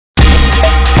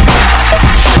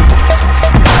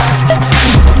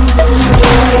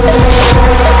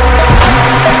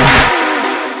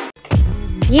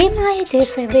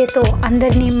చేసేవేతో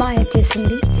అందరినీ మాయ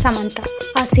చేసింది సమంత.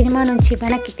 ఆ సినిమా నుంచి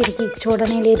వెనక్కి తిరిగి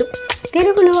చూడనే లేదు.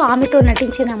 తెలుగులో ఆమెతో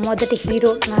నటించిన మొదటి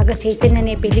హీరో నాగ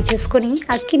చైతన్యనే పెళ్లి చేసుకుని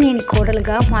అక్కినేని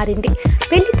కోడలుగా మారింది.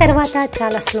 పెళ్లి తర్వాత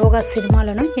చాలా స్లోగా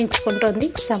సినిమాలను ఎంచుకుంటోంది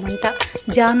సమంత.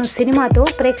 జాను సినిమాతో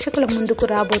ప్రేక్షకుల ముందుకు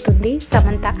రాబోతుంది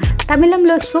సమంత.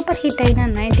 తమిళంలో సూపర్ హిట్ అయిన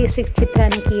 96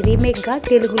 చిత్రానికి రీమేక్గా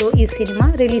తెలుగులో ఈ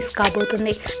సినిమా రిలీజ్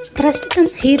కాబోతుంది. ప్రస్తుతం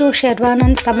హీరో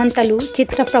శర్వానంద్, సమంతలు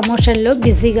చిత్ర ప్రమోషన్లో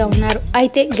బిజీగా ఉన్నారు.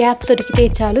 అయితే గ్యాప్ దొరికితే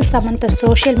చాలు సమంత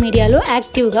సోషల్ మీడియాలో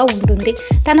యాక్టివ్గా ఉంటుంది.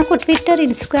 తనకు ట్విట్టర్,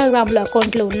 ఇన్స్టాగ్రామ్లో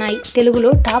అకౌంట్లు ఉన్నాయి. తెలుగులో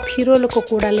టాప్ హీరోలకు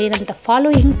కూడా లేనంత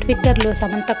ఫాలోయింగ్ ట్విట్టర్లో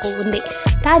సమంతకు ఉంది.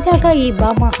 తాజాగా ఈ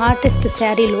భామ హాటెస్ట్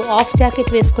శారీలో ఆఫ్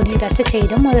జాకెట్ వేసుకుని రచ్చ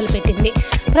చేయడం మొదలుపెట్టింది.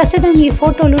 ప్రస్తుతం ఈ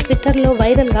ఫోటోలు ట్విట్టర్లో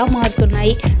వైరల్గా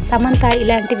మారుతున్నాయి. సమంత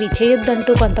ఇలాంటివి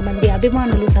చేయొద్దంటూ కొంతమంది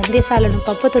అభిమానులు సందేశాలను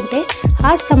పంపుతుంటే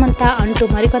హాట్ సమంత అంటూ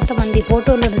మరికొంతమంది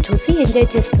ఫోటోలను చూసి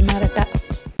ఎంజాయ్ చేస్తున్నారట.